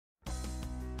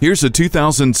Here's a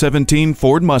 2017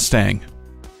 Ford Mustang.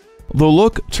 The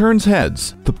look turns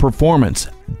heads, the performance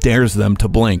dares them to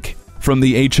blink. From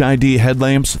the HID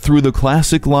headlamps through the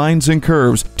classic lines and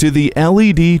curves to the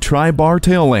LED tri-bar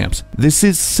tail lamps, this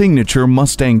is signature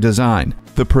Mustang design.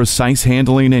 The precise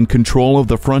handling and control of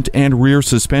the front and rear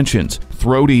suspensions,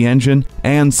 throaty engine,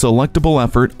 and selectable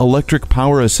effort electric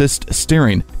power assist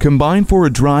steering combine for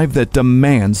a drive that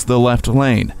demands the left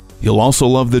lane. You'll also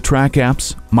love the track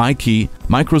apps, MyKey,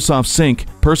 Microsoft Sync,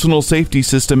 personal safety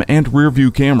system, and rear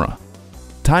view camera.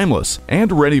 Timeless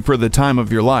and ready for the time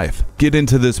of your life. Get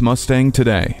into this Mustang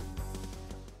today.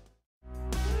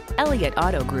 Elliott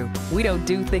Auto Group. We don't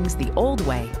do things the old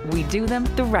way, we do them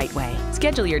the right way.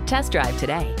 Schedule your test drive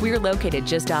today. We're located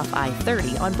just off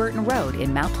I-30 on Burton Road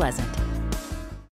in Mount Pleasant.